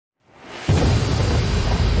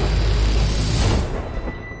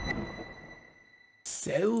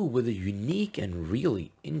out with a unique and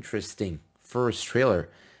really interesting first trailer.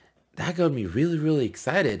 That got me really, really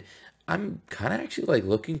excited. I'm kind of actually like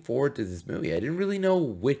looking forward to this movie. I didn't really know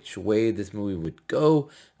which way this movie would go,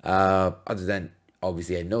 other than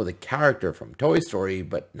obviously I know the character from Toy Story,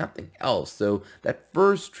 but nothing else. So that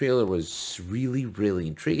first trailer was really, really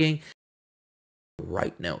intriguing.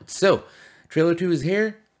 Right note. So trailer 2 is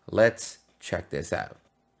here. Let's check this out.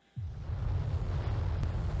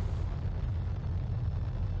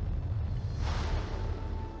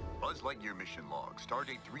 Buzz Lightyear mission log,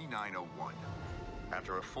 stardate 3901.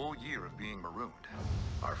 After a full year of being marooned,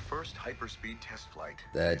 our first hyperspeed test flight.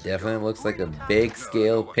 That definitely looks like a big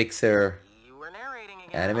scale Pixar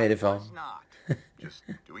animated film. Not. Just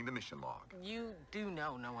doing the mission log. You do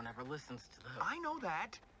know no one ever listens to those. I know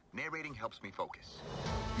that. Narrating helps me focus.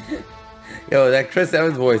 Yo, that Chris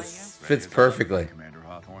Evans voice fits perfectly. Commander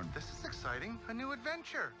Hawthorne. This is exciting. A new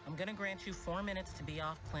adventure. I'm gonna grant you 4 minutes to be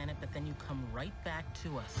off planet, but then you come right back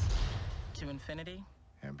to us. To infinity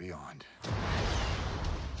and beyond.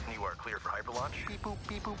 You are clear for hyperlaunch. Beep boop,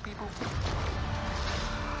 beep boop, beep boop.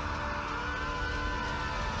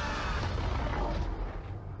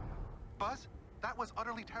 Buzz, that was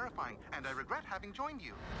utterly terrifying, and I regret having joined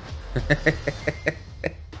you.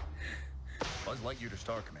 Buzz Lightyear to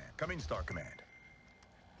Star Command. Coming, Star Command.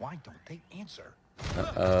 Why don't they answer?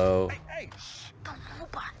 Uh-oh. Hey, hey! Shh. the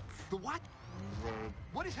robots. The what?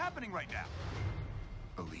 What is happening right now?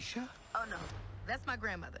 Alicia? Oh no, that's my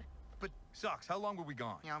grandmother. But, Socks, how long were we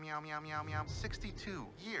gone? Meow, meow, meow, meow, meow. 62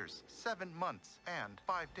 years, 7 months, and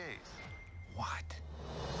 5 days. What?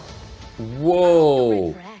 Whoa.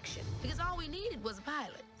 Ready for action, because all we needed was a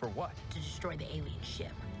pilot For what? to destroy the alien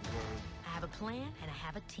ship. I have a plan and I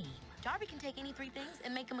have a team. Darby can take any 3 things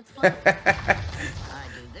and make them explode. I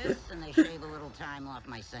do this, and they shave a little time off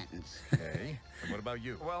my sentence. Okay. And what about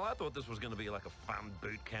you? Well, I thought this was going to be like a fun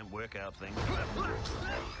boot camp workout thing.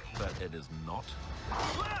 But it is not.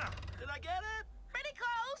 Did I get it? Pretty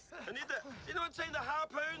close. I need the... You know what's saying? The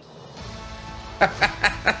harpoons?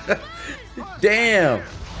 Damn.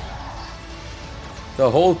 The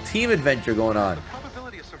whole team adventure going on. The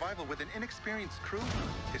probability of survival with an inexperienced crew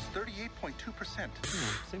is 38.2%.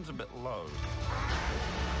 Seems a bit low.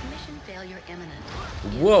 Mission failure imminent.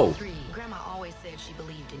 Whoa. 3. Grandma always said she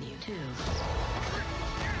believed in you. 2. 1.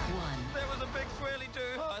 There was a big swirly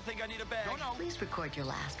too. Oh, I think I need a bag. No. Please record your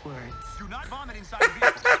last words. Do not vomit inside the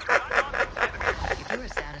vehicle. Do not vomit inside the vehicle. If you are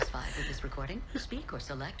satisfied with this recording, speak or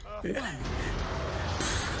select 1.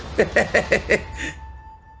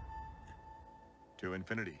 To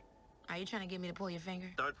infinity. Are you trying to get me to pull your finger?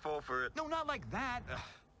 Don't fall for it. No, not like that.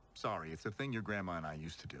 Sorry, it's a thing your grandma and I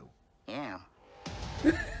used to do. Yeah.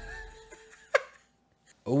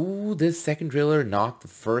 Oh, this second trailer knocked the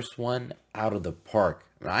first one out of the park.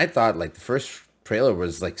 I thought like the first trailer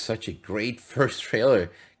was like such a great first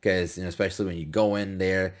trailer because, you know, especially when you go in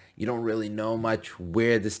there, you don't really know much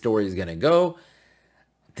where the story is going to go.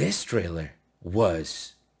 This trailer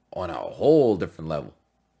was on a whole different level.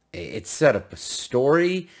 It set up a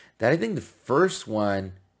story that I think the first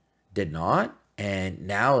one did not. And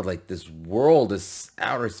now like this world, this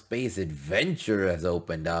outer space adventure has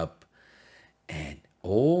opened up. And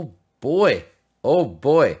oh boy,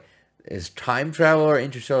 is time travel or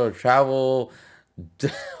interstellar travel,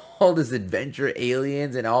 all this adventure,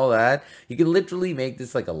 aliens and all that. You can literally make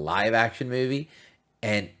this like a live action movie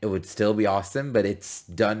and it would still be awesome, but it's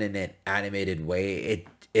done in an animated way.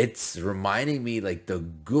 It's reminding me like the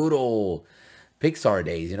good old Pixar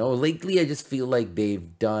days, you know. Lately I just feel like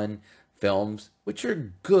they've done films which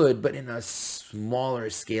are good, but in a smaller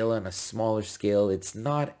scale, it's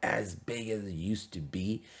not as big as it used to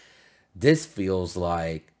be. This feels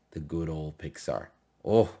like the good old Pixar.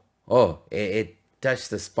 It touched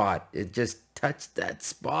the spot. It just touched that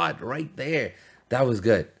spot right there. That was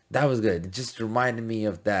good. It just reminded me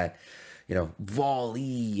of that, you know,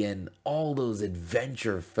 Wall-E and all those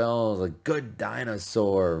adventure films, like Good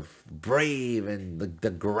Dinosaur, Brave, and the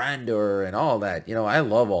Grandeur and all that. You know, I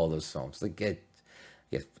love all those films. Like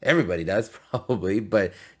yes, everybody does probably,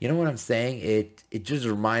 but you know what I'm saying? It just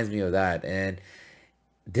reminds me of that, and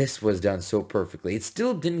this was done so perfectly. It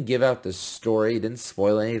still didn't give out the story, it didn't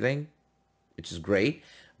spoil anything, which is great,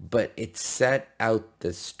 but it set out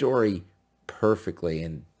the story perfectly,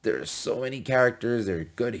 and there's so many characters, there's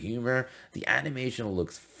good humor, the animation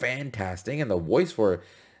looks fantastic, and the voice for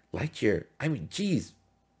Lightyear, I mean, geez,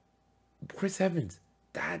 Chris Evans,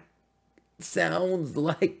 that sounds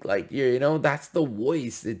like Lightyear, you know, that's the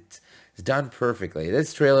voice. It's done perfectly.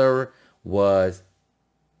 This trailer was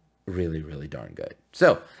really, really darn good.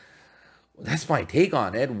 So, that's my take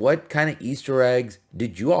on it. What kind of Easter eggs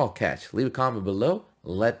did you all catch? Leave a comment below.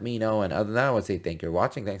 let me know. And other than that, I want to say thank you for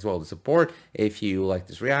watching. Thanks for all the support. If you like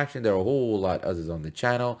this reaction, there are a whole lot others on the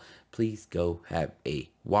channel. Please go have a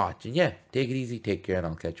watch. And yeah, take it easy, take care, and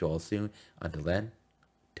I'll catch you all soon. Until then,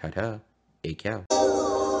 ta-ta, a cow.